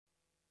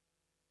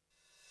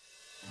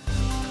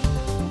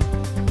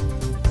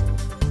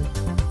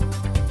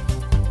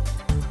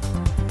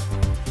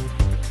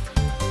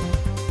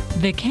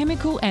The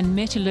chemical and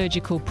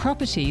metallurgical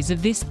properties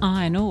of this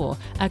iron ore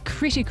are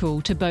critical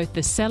to both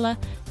the seller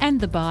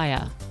and the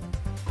buyer.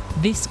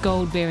 This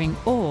gold-bearing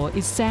ore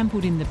is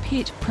sampled in the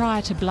pit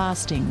prior to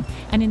blasting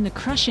and in the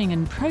crushing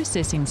and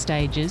processing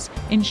stages,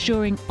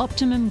 ensuring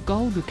optimum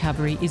gold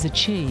recovery is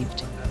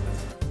achieved.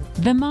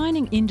 The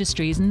mining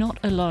industry is not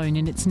alone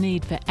in its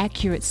need for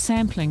accurate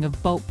sampling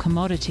of bulk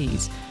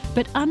commodities,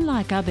 but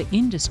unlike other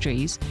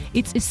industries,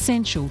 it's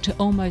essential to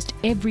almost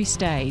every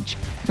stage,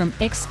 from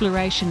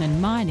exploration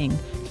and mining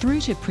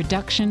through to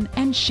production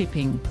and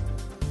shipping.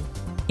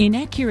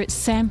 Inaccurate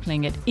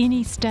sampling at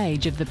any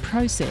stage of the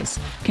process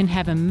can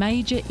have a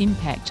major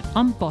impact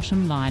on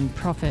bottom-line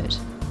profit.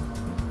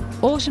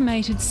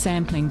 Automated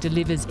sampling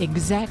delivers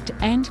exact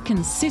and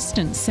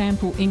consistent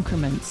sample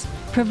increments,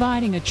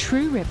 providing a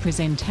true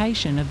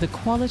representation of the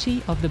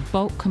quality of the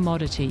bulk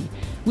commodity,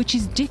 which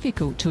is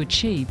difficult to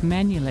achieve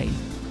manually.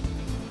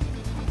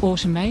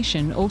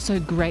 Automation also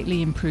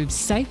greatly improves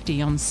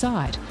safety on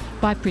site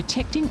by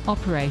protecting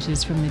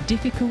operators from the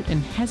difficult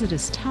and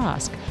hazardous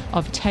task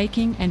of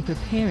taking and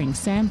preparing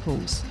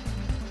samples.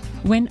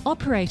 When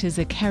operators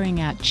are carrying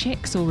out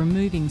checks or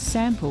removing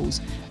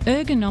samples,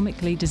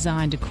 ergonomically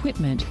designed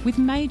equipment with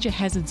major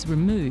hazards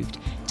removed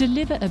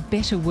deliver a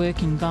better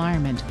work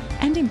environment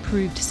and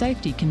improved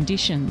safety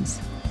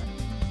conditions.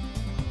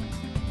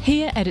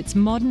 Here at its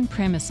modern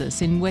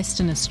premises in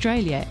Western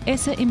Australia,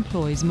 Essa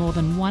employs more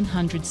than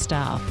 100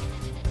 staff.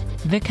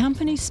 The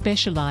company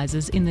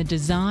specialises in the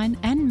design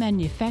and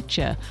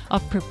manufacture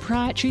of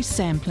proprietary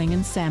sampling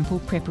and sample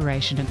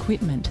preparation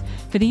equipment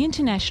for the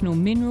international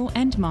mineral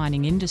and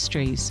mining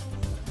industries.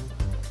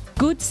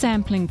 Good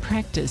sampling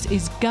practice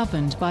is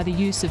governed by the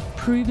use of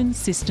proven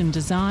system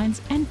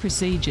designs and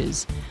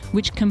procedures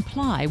which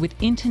comply with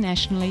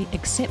internationally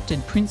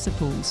accepted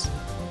principles.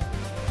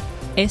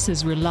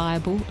 Essa's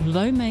reliable,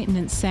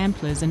 low-maintenance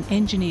samplers and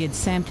engineered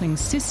sampling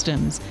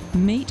systems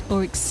meet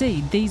or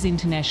exceed these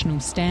international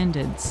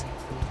standards.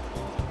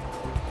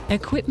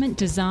 Equipment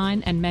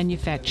design and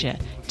manufacture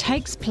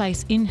takes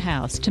place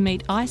in-house to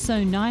meet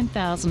ISO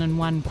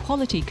 9001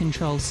 quality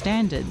control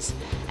standards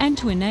and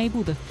to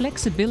enable the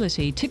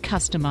flexibility to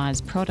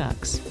customise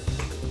products.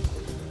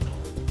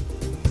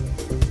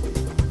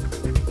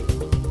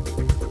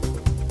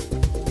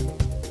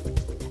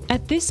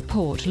 At this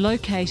port,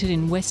 located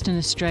in Western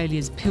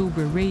Australia's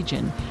Pilbara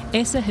region,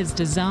 Essa has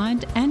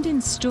designed and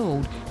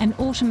installed an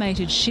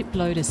automated ship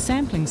loader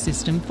sampling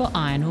system for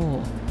iron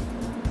ore.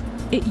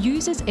 It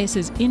uses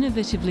Essa's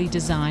innovatively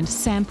designed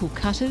sample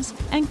cutters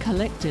and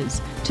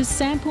collectors to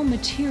sample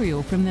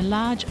material from the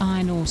large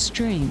iron ore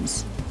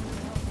streams.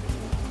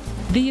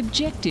 The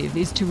objective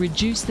is to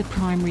reduce the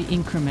primary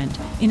increment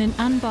in an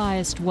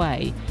unbiased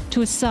way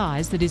to a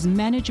size that is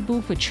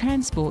manageable for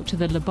transport to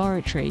the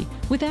laboratory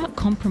without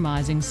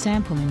compromising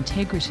sample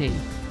integrity.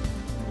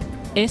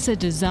 Essa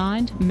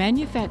designed,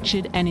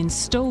 manufactured and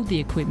installed the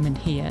equipment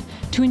here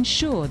to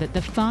ensure that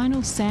the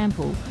final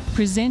sample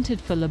presented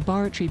for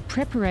laboratory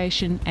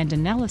preparation and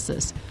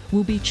analysis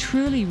will be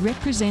truly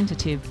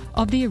representative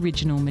of the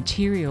original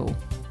material.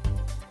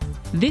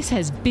 This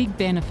has big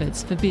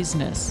benefits for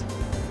business.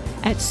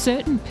 At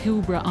certain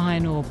Pilbara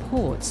iron ore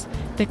ports,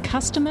 the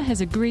customer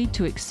has agreed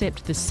to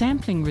accept the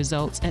sampling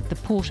results at the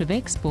port of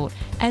export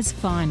as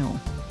final.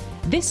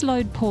 This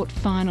load port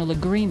final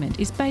agreement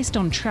is based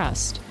on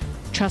trust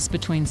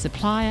between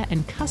supplier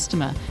and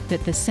customer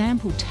that the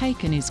sample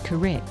taken is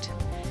correct.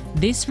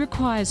 This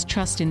requires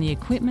trust in the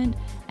equipment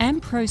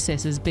and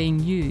processes being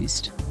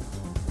used.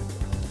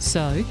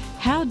 So,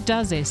 how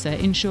does Essa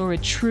ensure a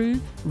true,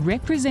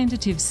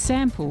 representative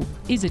sample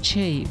is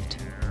achieved?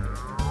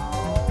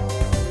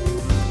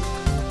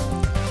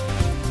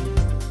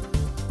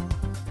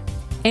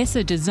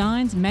 Essa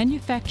designs,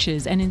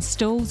 manufactures and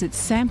installs its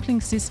sampling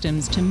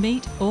systems to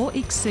meet or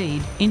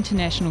exceed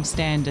international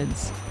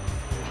standards.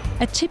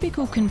 A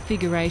typical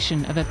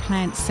configuration of a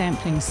plant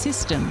sampling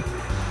system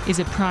is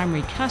a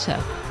primary cutter,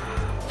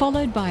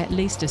 followed by at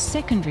least a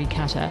secondary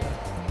cutter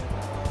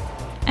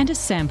and a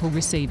sample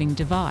receiving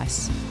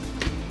device.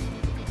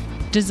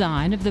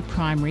 Design of the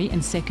primary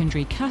and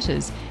secondary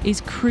cutters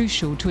is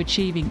crucial to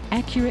achieving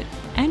accurate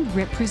and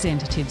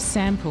representative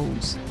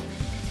samples.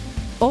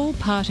 All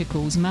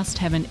particles must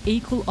have an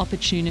equal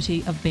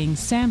opportunity of being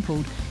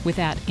sampled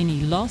without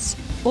any loss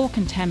or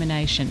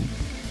contamination.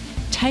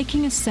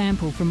 Taking a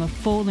sample from a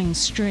falling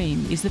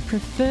stream is the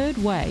preferred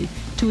way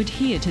to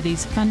adhere to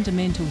these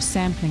fundamental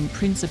sampling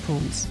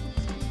principles.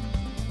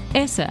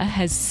 Essa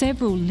has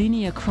several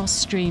linear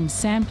cross-stream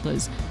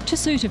samplers to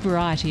suit a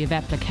variety of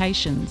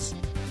applications.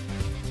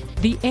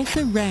 The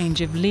Essa range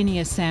of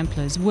linear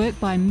samplers work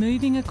by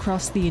moving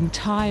across the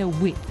entire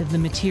width of the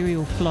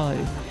material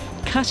flow,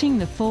 cutting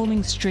the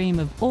falling stream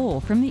of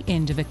ore from the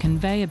end of a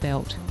conveyor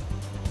belt.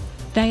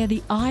 They are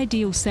the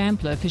ideal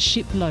sampler for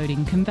ship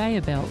loading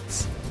conveyor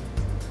belts.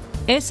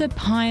 Essa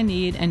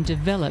pioneered and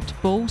developed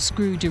ball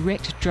screw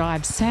direct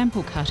drive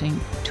sample cutting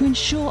to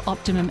ensure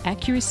optimum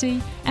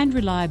accuracy and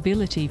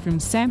reliability from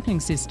sampling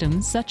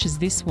systems such as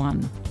this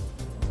one.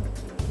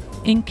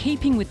 In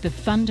keeping with the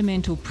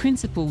fundamental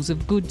principles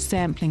of good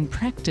sampling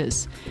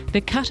practice, the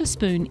cutter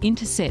spoon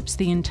intercepts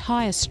the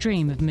entire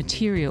stream of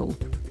material.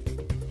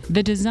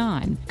 The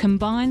design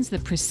combines the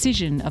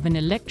precision of an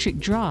electric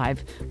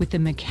drive with the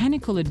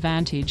mechanical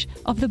advantage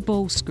of the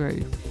ball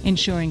screw,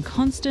 ensuring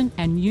constant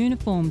and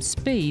uniform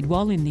speed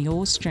while in the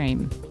ore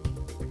stream.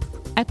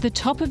 At the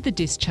top of the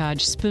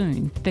discharge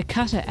spoon, the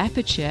cutter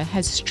aperture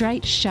has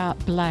straight,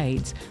 sharp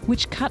blades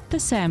which cut the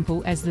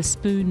sample as the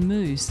spoon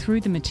moves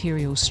through the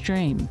material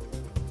stream.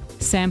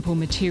 Sample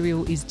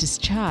material is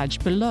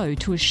discharged below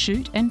to a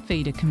chute and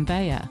feeder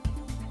conveyor.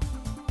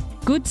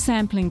 Good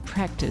sampling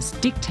practice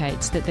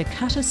dictates that the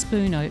cutter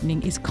spoon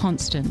opening is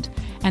constant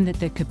and that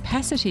the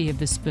capacity of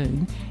the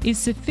spoon is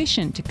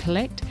sufficient to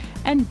collect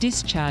and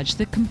discharge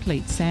the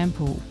complete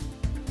sample.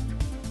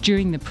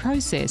 During the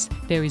process,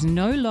 there is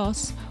no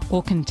loss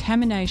or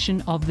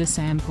contamination of the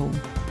sample.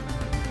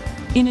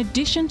 In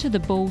addition to the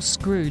ball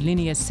screw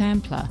linear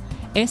sampler,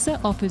 Essa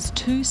offers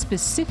two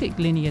specific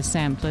linear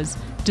samplers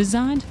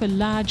designed for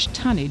large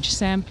tonnage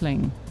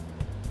sampling.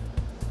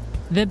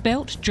 The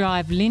belt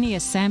drive linear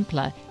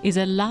sampler is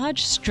a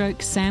large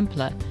stroke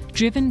sampler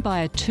driven by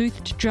a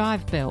toothed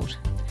drive belt.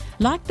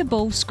 Like the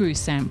ball screw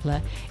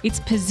sampler, it's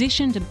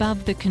positioned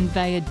above the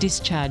conveyor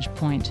discharge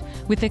point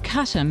with the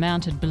cutter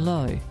mounted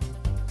below.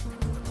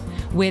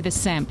 Where the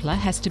sampler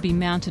has to be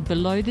mounted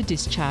below the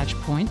discharge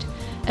point,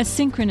 a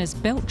synchronous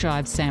belt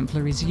drive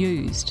sampler is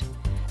used.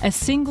 A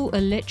single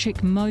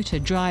electric motor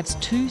drives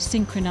two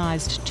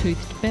synchronised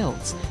toothed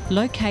belts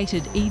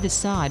located either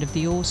side of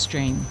the ore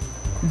stream.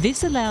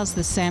 This allows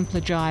the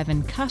sampler drive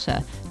and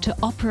cutter to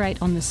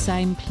operate on the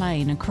same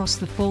plane across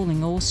the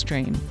falling ore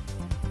stream.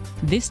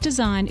 This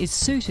design is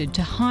suited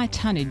to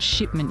high-tonnage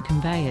shipment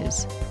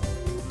conveyors.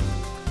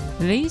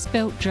 These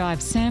belt drive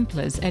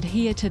samplers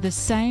adhere to the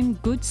same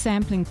good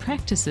sampling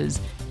practices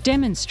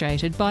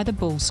demonstrated by the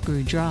ball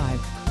screw drive.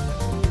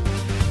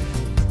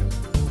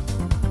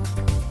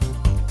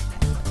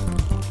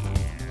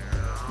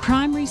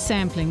 Primary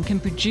sampling can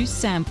produce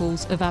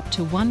samples of up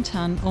to 1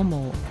 tonne or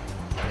more.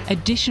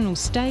 Additional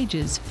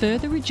stages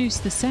further reduce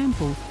the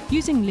sample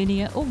using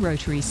linear or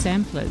rotary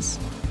samplers.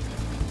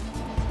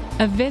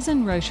 A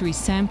Vezin rotary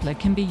sampler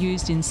can be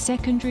used in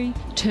secondary,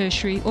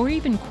 tertiary or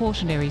even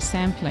quaternary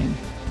sampling.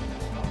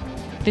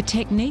 The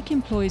technique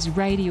employs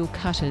radial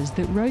cutters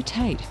that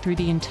rotate through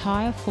the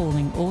entire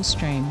falling ore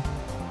stream.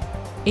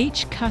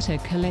 Each cutter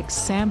collects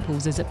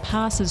samples as it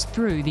passes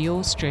through the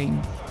ore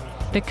stream.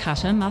 The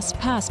cutter must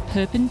pass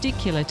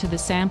perpendicular to the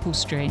sample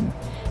stream,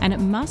 and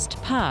it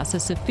must pass a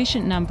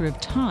sufficient number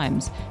of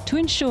times to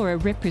ensure a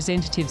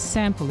representative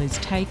sample is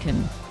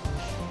taken.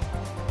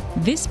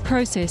 This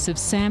process of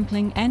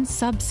sampling and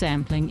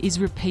subsampling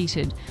is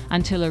repeated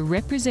until a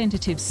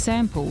representative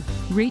sample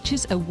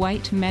reaches a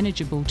weight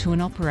manageable to an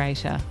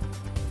operator.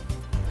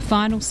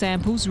 Final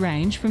samples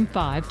range from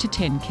 5 to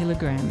 10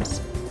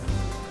 kilograms.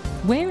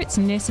 Where it's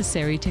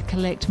necessary to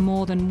collect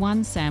more than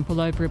one sample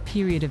over a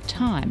period of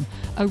time,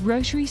 a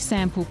rotary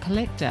sample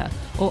collector,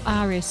 or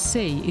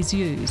RSC, is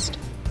used.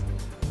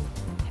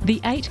 The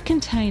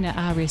 8-container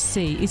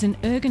RSC is an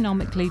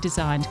ergonomically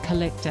designed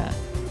collector.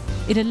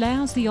 It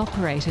allows the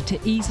operator to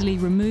easily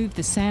remove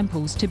the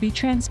samples to be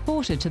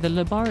transported to the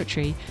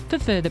laboratory for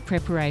further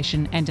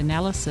preparation and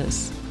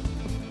analysis.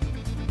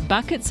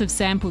 Buckets of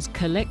samples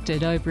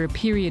collected over a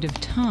period of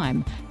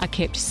time are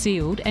kept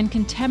sealed and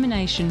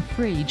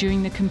contamination-free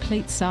during the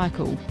complete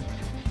cycle.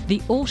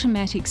 The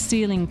automatic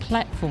sealing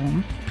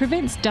platform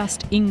prevents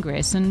dust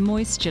ingress and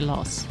moisture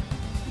loss.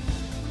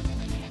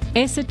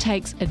 Essa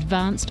takes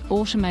advanced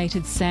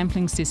automated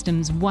sampling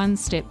systems one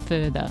step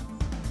further.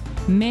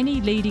 Many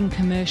leading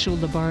commercial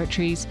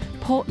laboratories,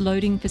 port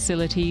loading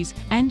facilities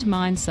and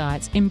mine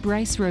sites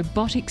embrace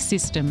robotic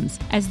systems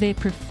as their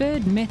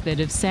preferred method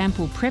of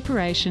sample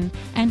preparation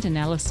and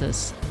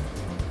analysis.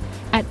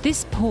 At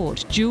this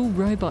port, dual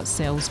robot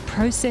cells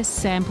process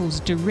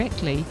samples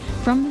directly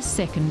from the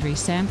secondary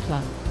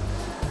sampler.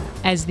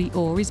 As the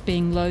ore is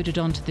being loaded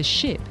onto the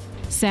ship,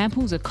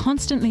 samples are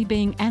constantly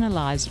being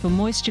analysed for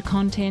moisture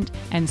content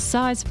and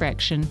size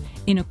fraction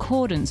in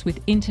accordance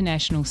with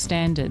international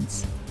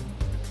standards.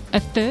 A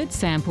third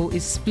sample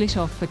is split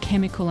off for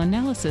chemical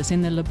analysis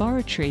in the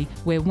laboratory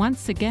where,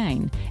 once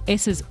again,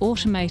 Essa's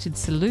automated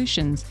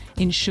solutions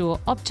ensure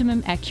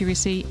optimum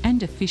accuracy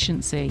and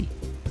efficiency.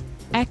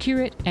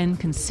 Accurate and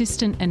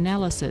consistent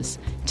analysis,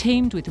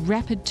 teamed with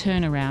rapid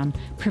turnaround,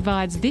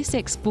 provides this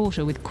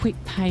exporter with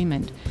quick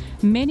payment,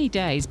 many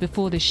days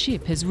before the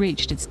ship has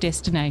reached its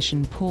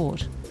destination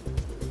port.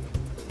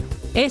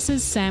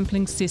 Essa's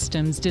sampling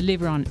systems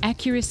deliver on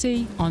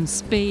accuracy, on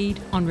speed,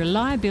 on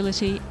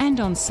reliability and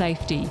on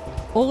safety,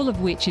 all of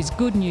which is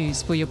good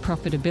news for your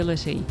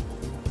profitability.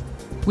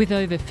 With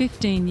over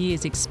 15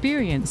 years'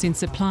 experience in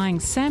supplying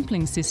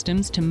sampling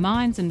systems to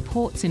mines and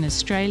ports in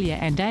Australia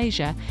and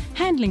Asia,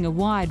 handling a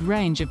wide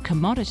range of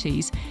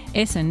commodities,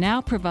 Essa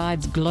now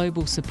provides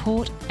global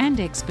support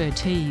and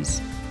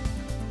expertise.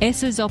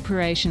 Essa's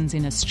operations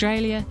in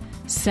Australia,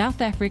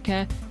 South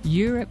Africa,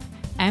 Europe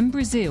and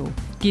Brazil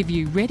give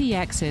you ready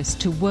access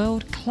to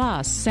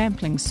world-class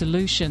sampling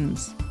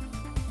solutions.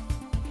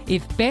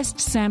 If best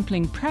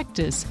sampling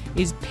practice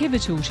is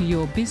pivotal to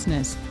your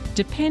business,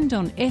 depend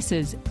on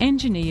Essa's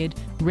engineered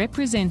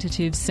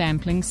representative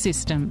sampling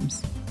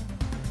systems.